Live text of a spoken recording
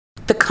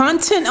The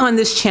content on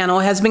this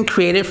channel has been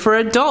created for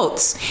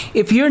adults.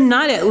 If you're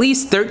not at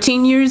least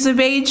 13 years of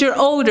age or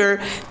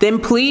older, then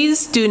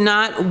please do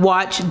not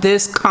watch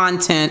this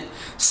content.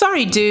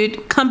 Sorry,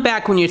 dude. Come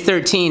back when you're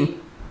 13.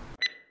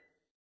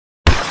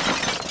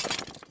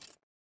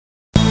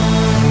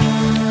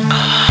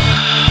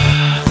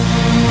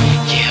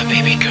 Yeah,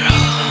 baby girl.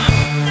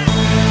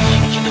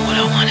 You know what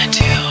I want to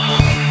do.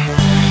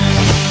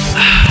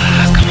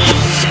 Come on.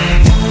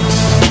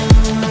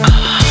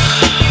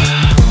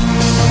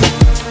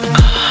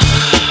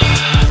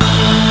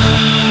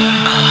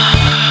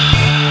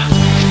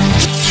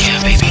 Yeah,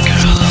 baby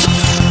girl.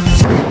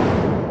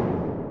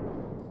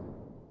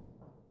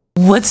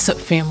 What's up,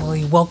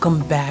 family?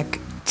 Welcome back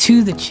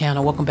to the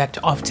channel. Welcome back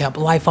to Off Tap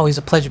Life. Always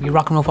a pleasure to be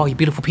rocking with all you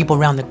beautiful people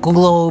around the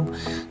globe.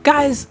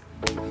 Guys,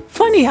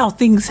 funny how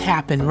things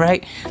happen,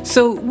 right?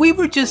 So we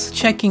were just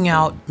checking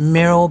out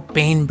MERRIL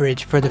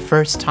Bainbridge for the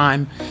first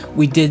time.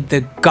 We did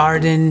the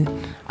Garden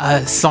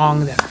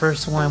song, that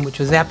first one, which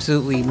was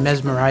absolutely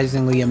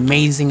mesmerizingly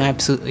amazing. I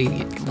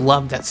absolutely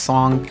loved that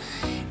song.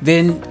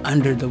 Then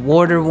Under the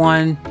Water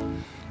one,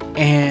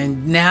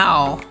 and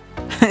now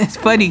it's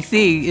funny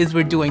thing is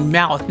we're doing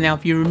Mouth. Now,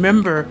 if you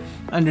remember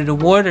Under the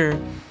Water,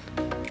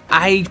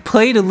 I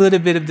played a little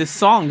bit of this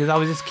song because I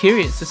was just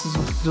curious. This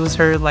was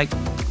her like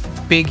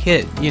big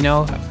hit, you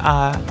know,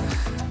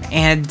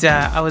 and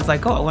I was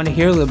like, oh, I want to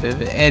hear a little bit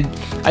of it. And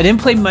I didn't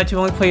play much. I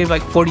only played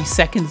like 40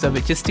 seconds of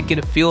it just to get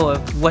a feel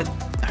of what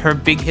her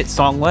big hit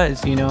song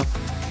was, you know.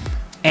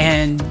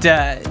 And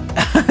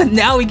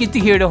now we get to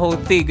hear the whole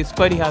thing. It's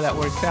funny how that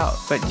works out.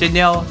 But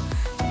Janelle,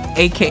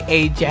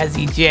 aka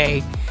Jazzy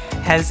J,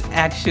 has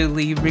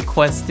actually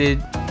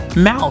requested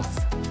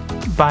Mouth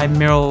by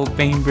MERRIL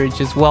Bainbridge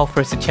as well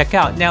for us to check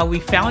out. Now, we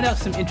found out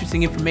some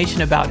interesting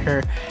information about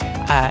her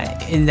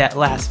in that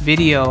last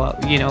video.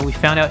 You know, we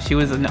found out she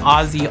was an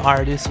Aussie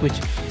artist, which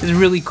is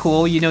really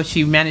cool. You know,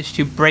 she managed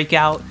to break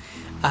out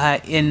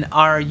in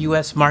our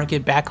US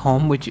market back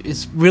home, which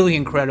is really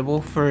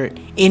incredible for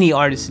any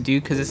artist to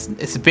do because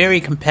it's very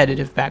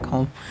competitive back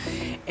home.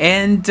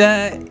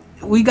 And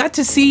we got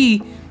to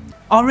see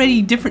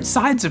already different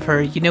sides of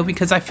her, you know,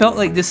 because I felt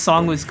like this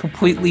song was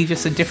completely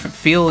just a different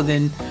feel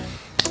than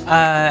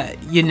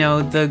you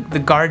know,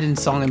 the Garden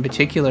song in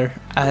particular.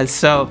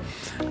 So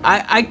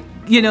I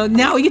you know,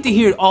 now we get to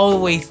hear it all the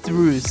way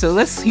through. So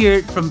let's hear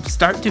it from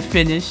start to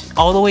finish,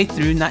 all the way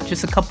through, not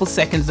just a couple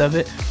seconds of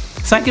it,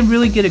 so I can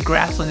really get a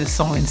grasp on this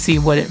song and see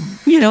what it,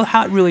 you know,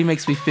 how it really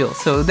makes me feel.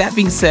 So that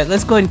being said,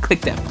 let's go ahead and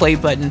click that play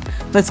button.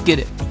 Let's get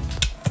it.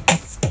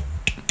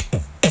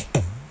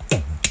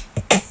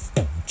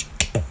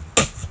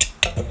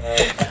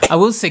 I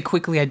will say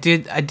quickly, I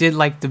did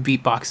like the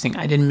beatboxing.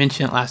 I didn't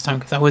mention it last time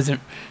because I wasn't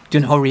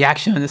doing a whole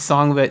reaction on the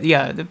song, but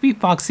yeah, the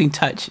beatboxing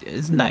touch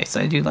is nice.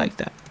 I do like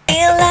that.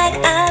 Feel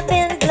like I've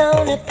been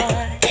blown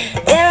apart.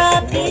 There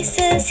are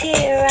pieces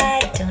here, I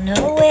don't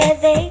know where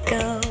they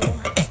go.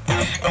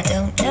 I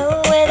don't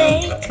know where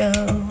they go.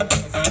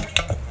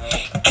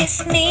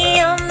 Kiss me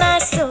on my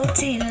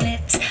salty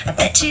lips. I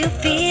bet you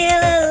feel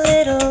a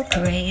little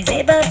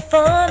crazy, but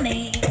for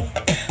me,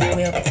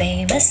 we'll be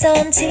famous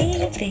on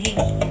TV.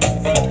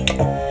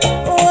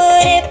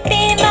 Would it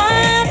be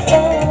my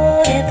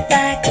fault if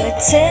I could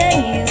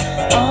turn you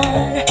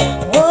on?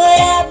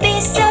 Would I be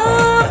so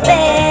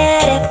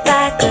bad if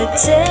I could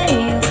turn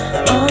you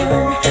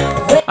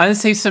on? I'm gonna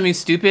say something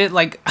stupid,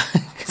 like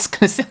it's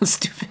gonna sound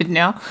stupid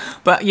now,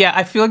 but yeah,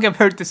 I feel like I've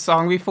heard this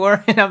song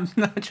before, and I'm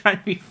not trying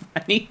to be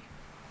funny,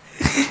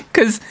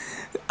 because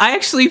I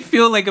actually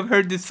feel like I've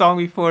heard this song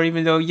before,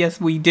 even though, yes,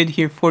 we did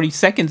hear 40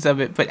 seconds of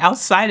it, but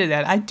outside of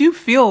that, I do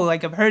feel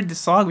like I've heard this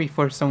song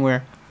before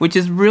somewhere, which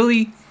is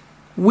really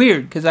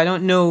weird, because I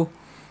don't know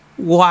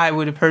why I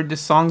would have heard this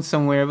song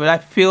somewhere, but I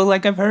feel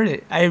like I've heard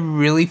it. I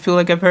really feel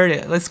like I've heard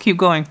it. Let's keep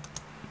going.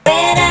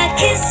 When I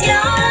kiss your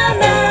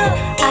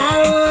mouth,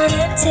 I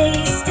wanna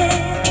taste it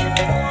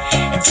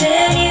and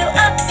turn you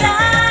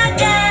upside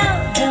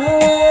down. Don't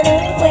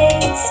wanna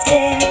waste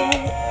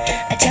it.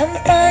 I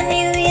jump on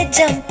you, you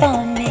jump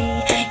on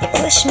me. You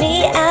push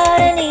me out,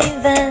 and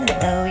even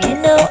though you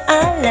know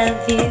I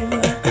love you,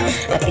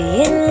 I'd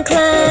be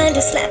inclined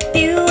to slap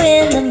you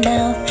in the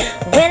mouth.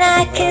 When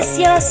I kiss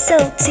your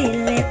salty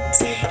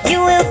lips, you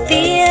will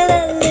feel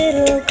a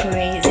little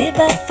crazy,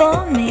 but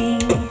for me,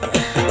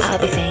 I'll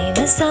be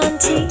famous on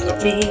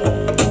TV.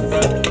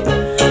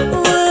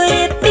 Would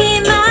it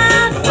be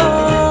my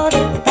fault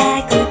if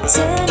I could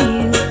turn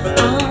you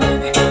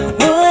on?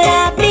 Would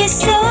I be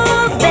so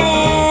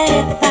bad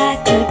if I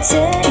could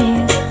turn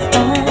you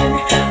on?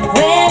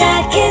 When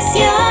I kiss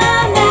your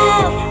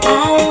mouth, I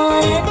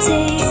wanna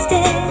taste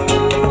it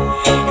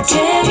and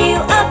turn you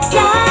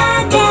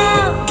upside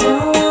down.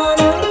 Don't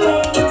wanna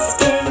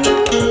waste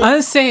it. I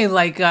would say,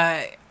 like,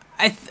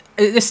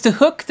 it's the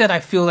hook that I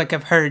feel like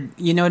I've heard.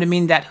 You know what I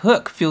mean? That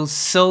hook feels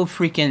so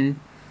freaking,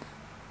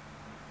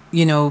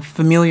 you know,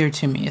 familiar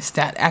to me. It's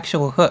that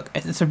actual hook.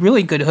 It's a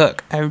really good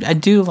hook. I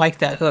do like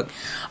that hook.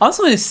 I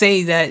also want to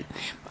say that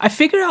I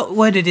figured out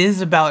what it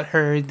is about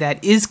her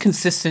that is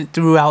consistent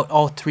throughout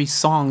all three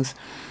songs.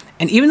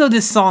 And even though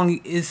this song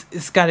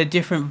it's got a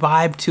different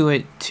vibe to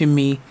it to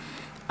me,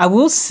 I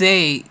will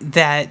say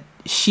that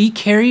she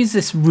carries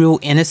this real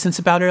innocence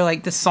about her.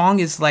 Like the song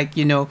is like,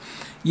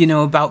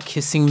 about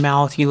kissing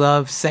mouth, you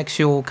love,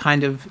 sexual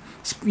kind of,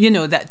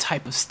 that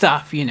type of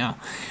stuff,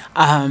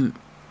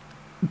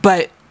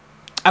 But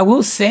I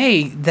will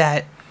say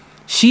that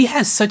she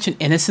has such an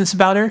innocence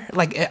about her.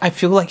 Like I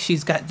feel like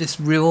she's got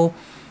this real,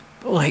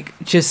 like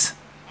just,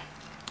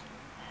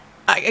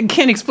 I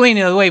can't explain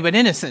it away, but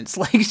innocence.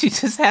 Like she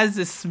just has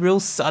this real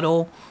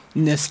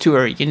subtleness to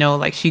her,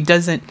 like it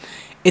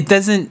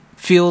doesn't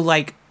feel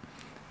like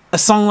a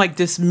song like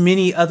this.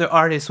 Many other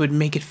artists would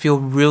make it feel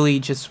really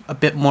just a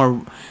bit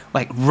more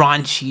like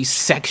raunchy,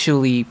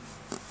 sexually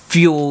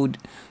fueled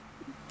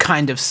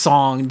kind of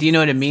song. Do you know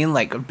what I mean?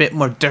 Like a bit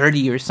more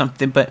dirty or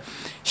something, but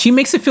she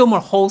makes it feel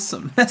more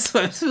wholesome. That's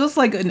what it feels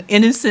like, an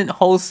innocent,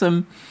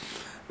 wholesome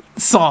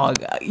song.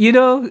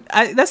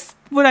 That's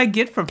what I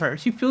get from her.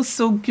 She feels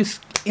so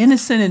just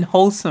innocent and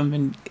wholesome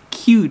and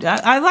cute.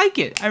 I like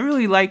it. I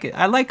really like it.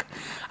 I like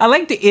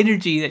the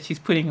energy that she's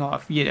putting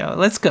off.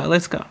 Let's go.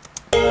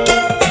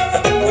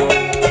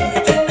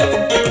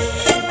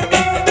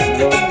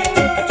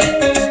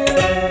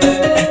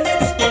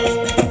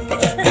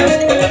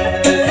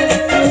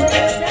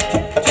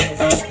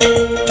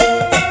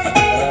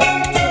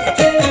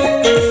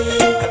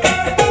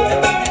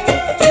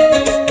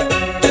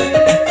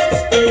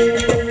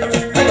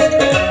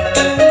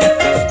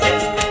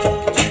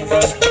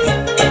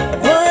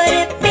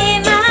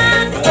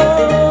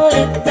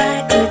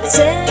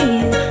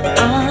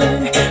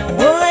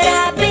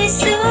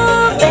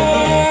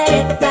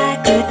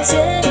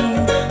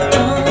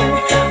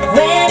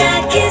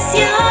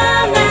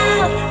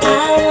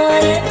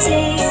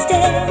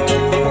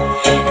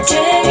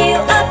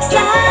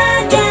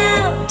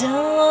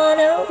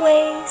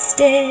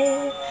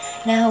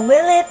 Now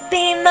will it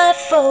be my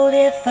fault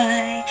if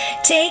I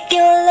take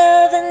your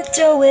love and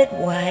throw it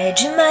wide?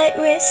 You might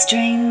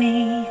restrain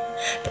me,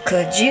 but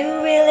could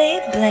you really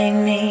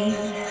blame me?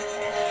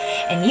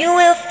 And you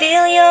will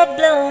feel you're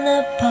blown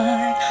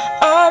apart.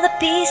 All the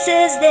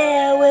pieces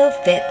there will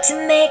fit to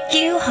make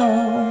you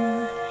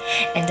whole,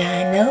 and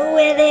I know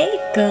where they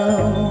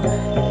go.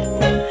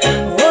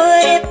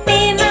 Would it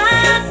be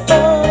my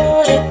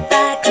fault if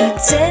I could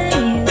turn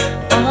you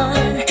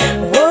on?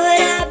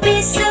 Would I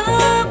be so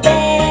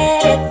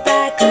bad if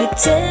I could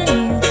turn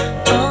you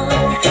on?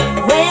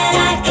 When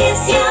I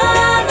kiss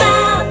your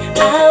mouth,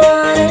 I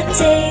wanna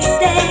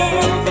taste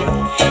it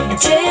and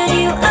turn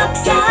you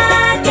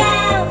upside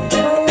down.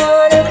 Don't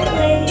wanna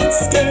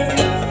waste it.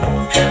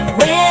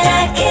 When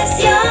I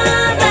kiss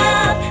your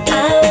mouth, I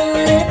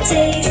wanna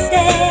taste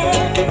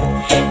it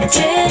and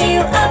turn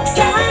you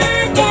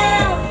upside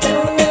down.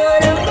 Don't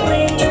wanna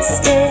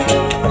waste it.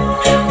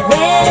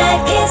 When I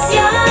kiss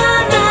your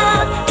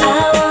mouth, I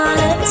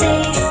wanna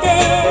taste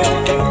it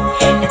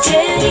and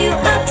turn you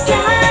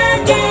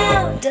upside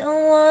down.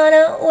 Don't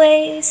wanna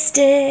waste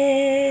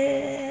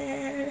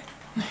it.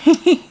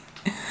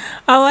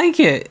 I like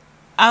it.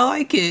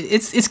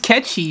 It's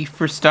catchy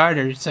for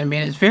starters. I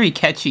mean, it's very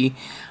catchy.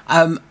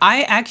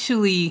 I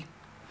actually,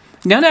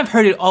 now that I've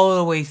heard it all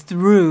the way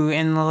through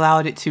and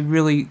allowed it to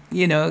really,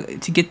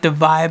 to get the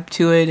vibe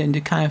to it and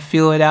to kind of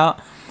feel it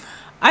out,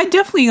 I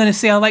definitely gonna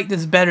say I like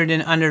this better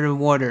than Under the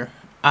Water.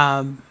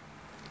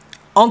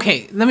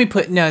 Okay, let me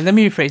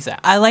rephrase that.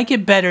 I like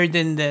it better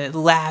than the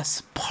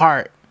last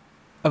part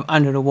of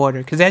Under the Water,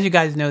 because as you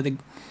guys know,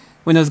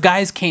 when those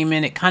guys came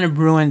in, it kind of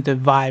ruined the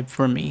vibe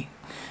for me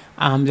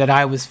that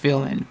I was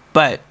feeling.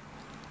 But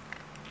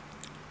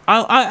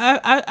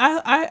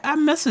I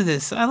mess with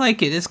this. I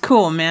like it. It's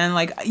cool, man.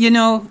 Like,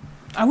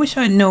 I wish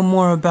I'd know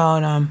more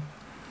about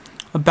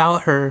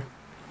her.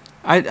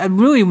 I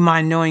really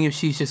mind knowing if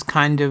she's just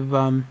kind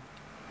of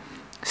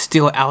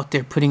still out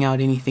there putting out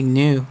anything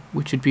new,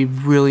 which would be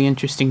really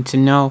interesting to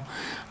know.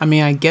 I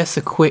mean, I guess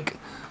a quick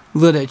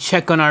little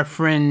check on our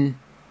friend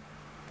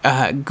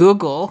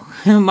Google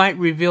might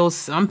reveal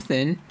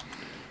something.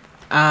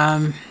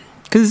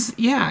 Because,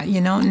 yeah,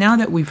 now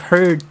that we've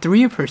heard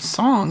 3 of her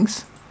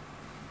songs,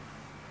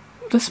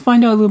 let's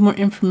find out a little more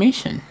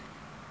information.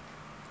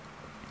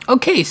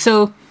 Okay,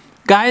 so,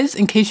 guys,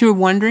 in case you were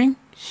wondering,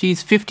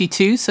 she's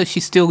 52, so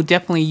she's still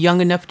definitely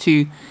young enough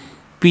to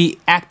be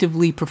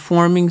actively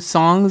performing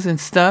songs and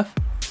stuff.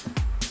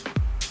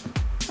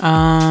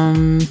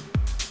 Now,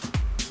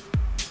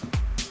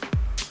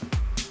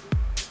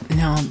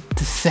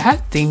 the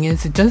sad thing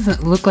is, it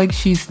doesn't look like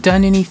she's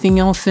done anything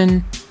else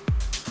in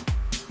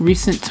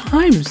recent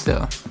times,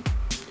 though.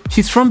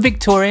 She's from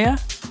Victoria.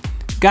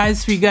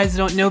 Guys, for you guys who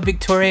don't know,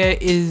 Victoria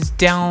is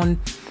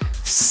down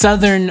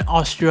southern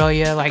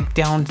Australia, like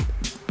down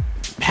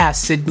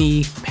past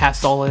Sydney,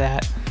 past all of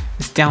that.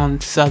 It's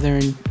down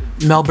southern.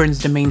 Melbourne's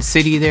the main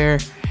city there.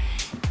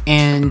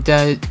 And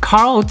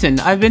Carlton,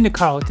 I've been to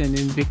Carlton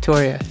in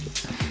Victoria.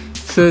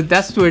 So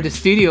that's where the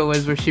studio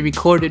was, where she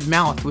recorded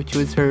Mouth, which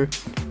was her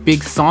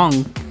big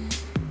song.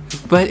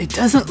 But it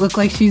doesn't look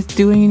like she's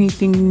doing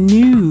anything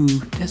new.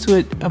 That's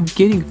what I'm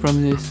getting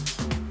from this.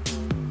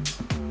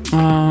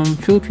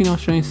 Filipino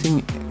Australian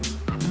singing.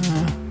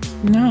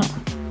 No.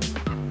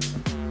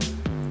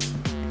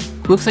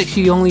 Looks like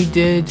she only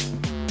did.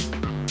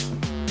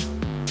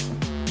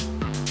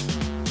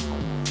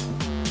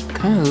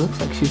 Kind of looks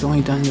like she's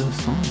only done those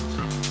songs.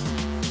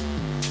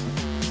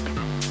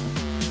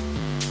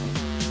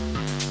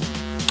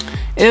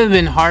 It would have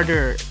been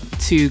harder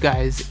to,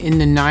 guys, in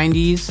the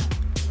 90s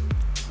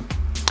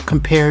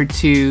compared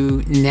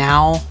to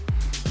now.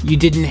 You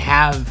didn't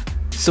have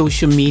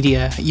social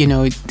media. You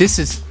know, this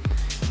is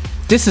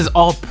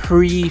all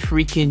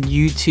pre-freaking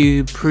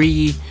YouTube,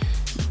 pre,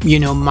 you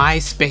know,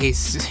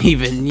 MySpace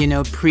even, you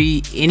know,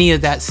 pre any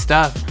of that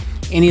stuff,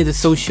 any of the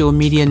social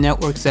media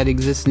networks that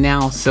exist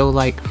now. So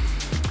like,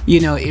 you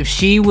know, if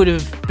she would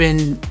have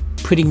been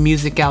putting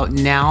music out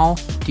now,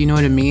 do you know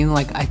what I mean?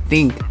 Like, I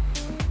think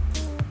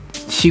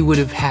she would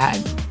have had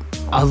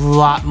a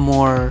lot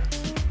more,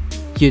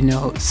 you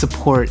know,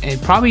 support,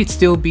 and probably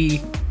still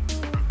be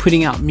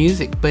putting out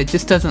music, but it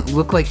just doesn't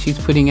look like she's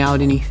putting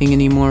out anything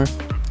anymore.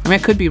 I mean, I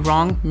could be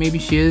wrong. Maybe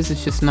she is.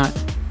 It's just not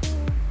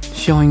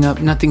showing up.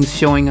 Nothing's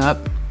showing up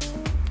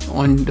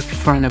on the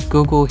front of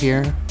Google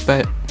here.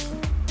 But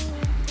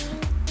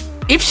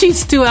if she's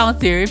still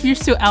out there, if you're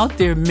still out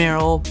there,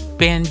 MERRIL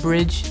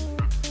Bainbridge,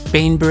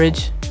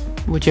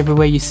 whichever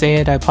way you say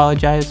it, I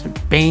apologize.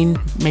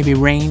 Maybe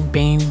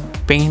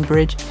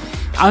Bainbridge.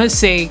 I would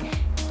say,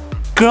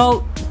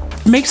 girl,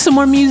 make some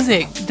more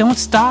music. Don't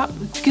stop.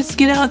 Just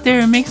get out there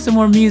and make some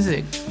more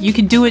music. You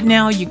can do it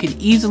now. You can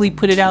easily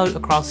put it out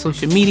across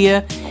social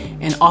media,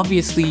 and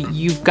obviously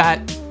you've got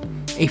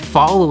a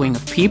following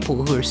of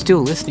people who are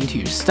still listening to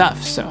your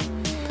stuff. So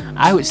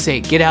I would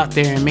say get out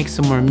there and make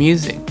some more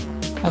music.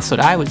 That's what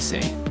I would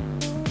say.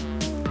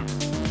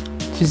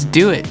 Just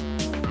do it.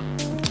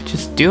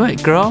 Just do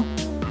it, girl.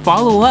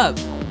 Follow up.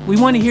 We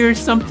want to hear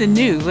something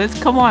new.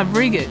 Let's, come on,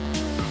 bring it.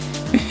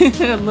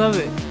 I love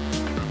it.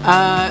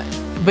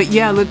 But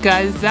yeah, look,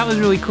 guys, that was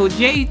really cool.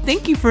 Jay,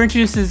 thank you for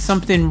introducing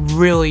something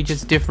really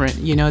just different.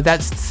 You know,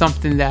 that's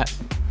something that,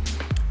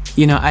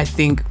 you know, I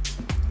think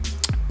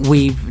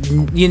we've,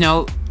 you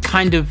know,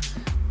 kind of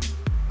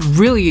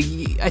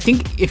really, I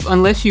think if,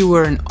 unless you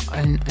were an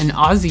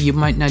Aussie, you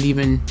might not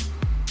even,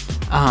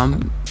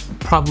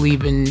 probably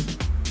even,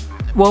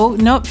 well,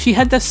 nope, she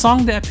had that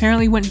song that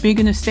apparently went big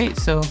in the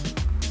States, so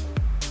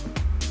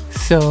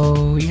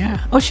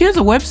yeah. Oh, she has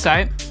a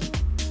website.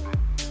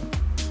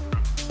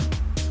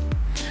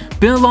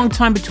 Been a long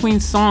time between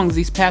songs.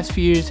 These past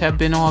few years have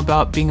been all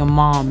about being a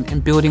mom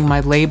and building my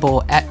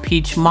label at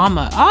Peach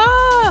Mama.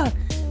 Ah,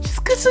 she's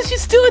good, so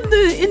she's still in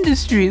the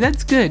industry.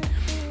 That's good.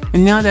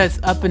 And now that's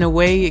up and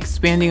away,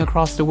 expanding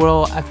across the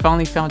world, I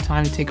finally found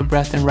time to take a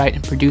breath and write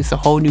and produce a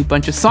whole new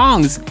bunch of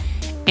songs.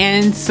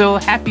 And so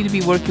happy to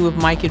be working with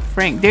Mike and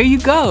Frank. There you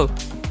go.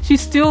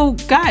 She's still,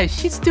 guys,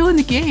 she's still in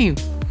the game.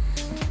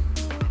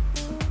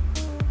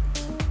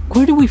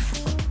 Where do we,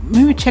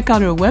 maybe check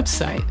out her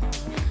website.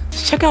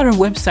 Let's check out her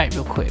website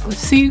real quick. Let's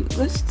see,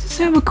 let's just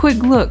have a quick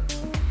look.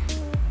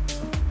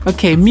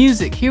 Okay,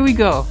 music, here we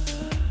go.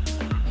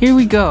 Here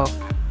we go.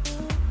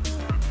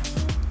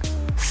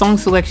 Song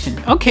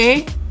selection.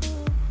 Okay.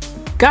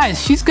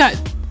 Guys, she's got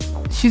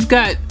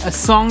a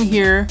song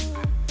here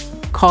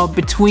called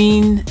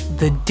Between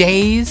the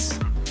Days.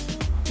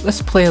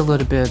 Let's play a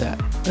little bit of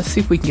that. Let's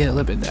see if we can get a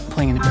little bit of that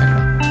playing in the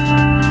background.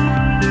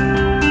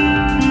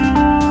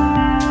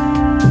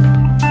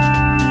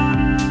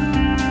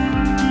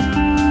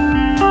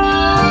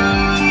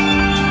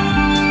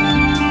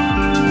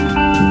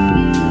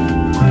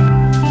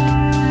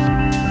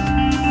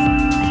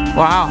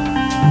 Wow.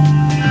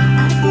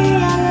 I say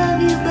I love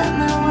you, but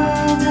my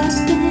words are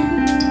spinning.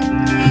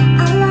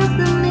 I lost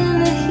them in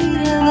the heat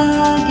of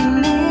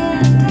argument,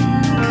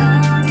 and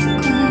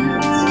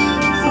consequence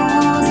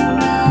falls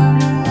around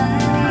me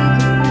like rain.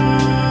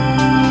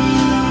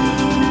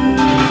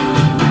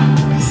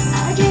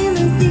 I dream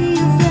and see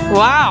you float.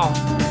 Wow.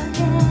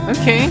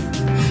 Okay.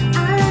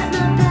 I let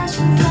my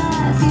passion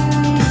fly,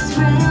 furious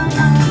rain.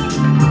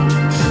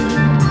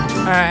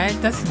 All right.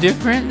 That's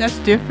different. That's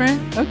different.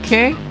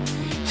 Okay.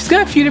 She's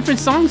got a few different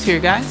songs here,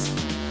 guys.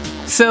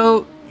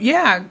 So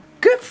yeah,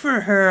 good for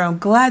her. I'm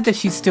glad that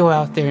she's still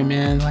out there,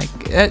 man. Like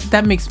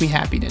that makes me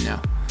happy to know,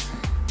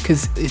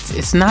 because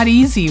it's not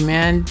easy,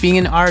 man. Being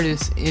an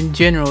artist in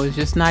general is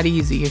just not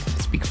easy.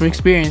 Speak from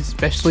experience,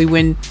 especially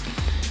when,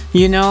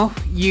 you know,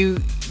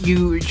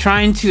 you're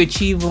trying to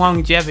achieve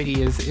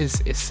longevity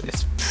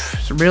it's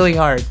really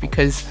hard,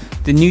 because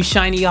the new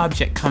shiny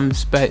object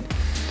comes. But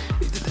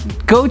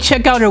go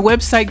check out her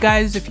website,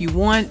 guys, if you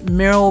want.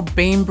 MERRIL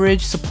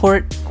Bainbridge,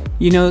 support.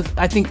 You know,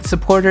 I think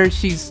support her.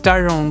 She's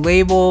started her own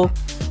label.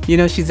 You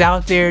know, she's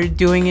out there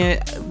doing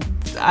it.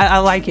 I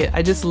like it.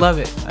 I just love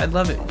it. I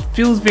love it. It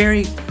feels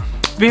very,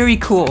 very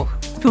cool.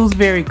 It feels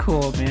very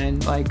cool,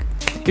 man. Like,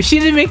 if she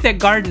didn't make that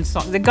garden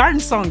song, the garden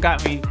song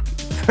got me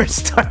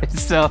first started.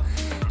 So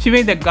she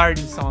made that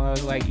garden song. I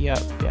was like,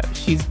 yep,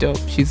 she's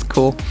dope. She's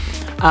cool.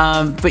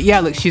 But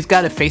yeah, look, she's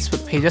got a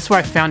Facebook page. That's where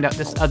I found out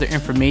this other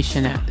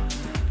information at.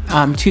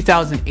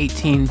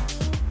 2018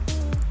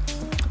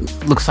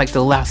 looks like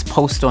the last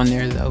post on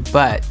there though,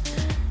 but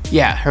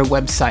yeah, her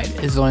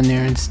website is on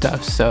there and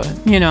stuff. So,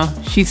 you know,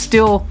 she's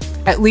still,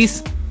 at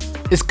least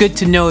it's good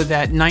to know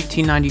that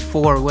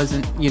 1994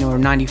 wasn't, you know, or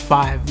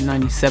 95,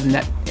 97,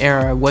 that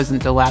era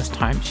wasn't the last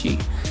time she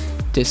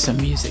did some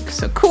music.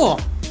 So cool.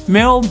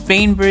 Merrill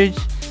Bainbridge,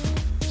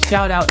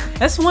 shout out.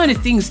 That's one of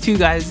the things too,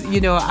 guys. You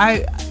know,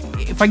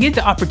 if I get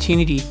the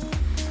opportunity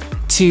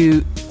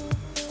to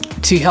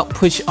help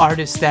push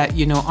artists that,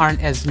 you know,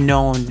 aren't as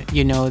known,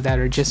 you know, that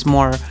are just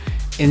more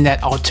in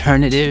that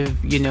alternative,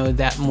 you know,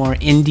 that more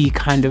indie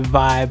kind of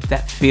vibe,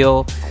 that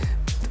feel,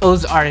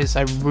 those artists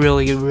I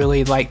really,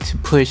 really like to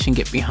push and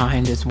get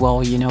behind as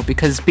well, you know,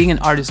 because being an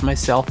artist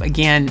myself,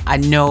 again, I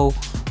know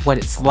what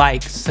it's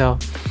like. So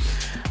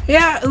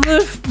yeah, a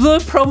little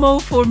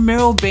promo for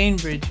Merrill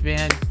Bainbridge,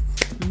 man.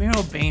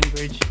 Merrill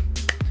Bainbridge,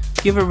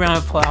 give her a round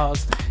of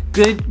applause.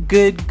 Good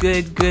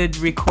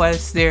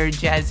request there,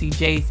 Jazzy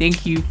J.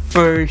 Thank you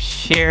for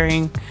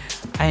sharing.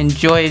 I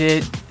enjoyed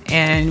it,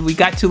 and we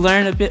got to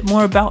learn a bit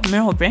more about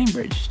Merrill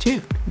Bainbridge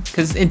too,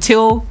 because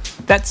until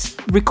that's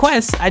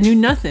requests, I knew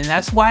nothing.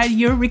 That's why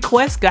your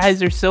requests,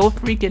 guys, are so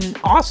freaking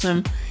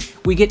awesome.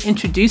 We get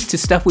introduced to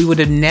stuff we would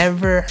have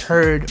never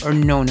heard or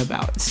known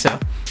about. So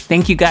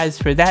thank you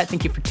guys for that.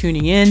 Thank you for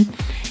tuning in.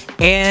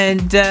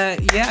 And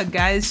yeah,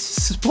 guys,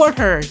 support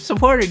her,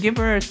 give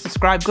her a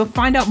subscribe, go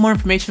find out more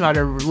information about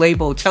her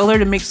label, tell her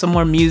to make some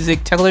more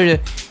music, tell her to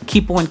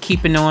keep on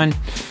keeping on.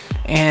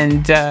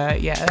 And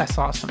yeah, that's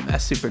awesome.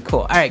 That's super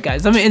cool. All right,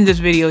 guys, I'm gonna end this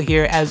video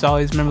here. As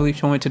always, remember, leave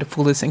your moment to the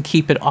fullest and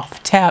keep it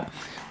off tap.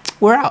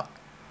 We're out.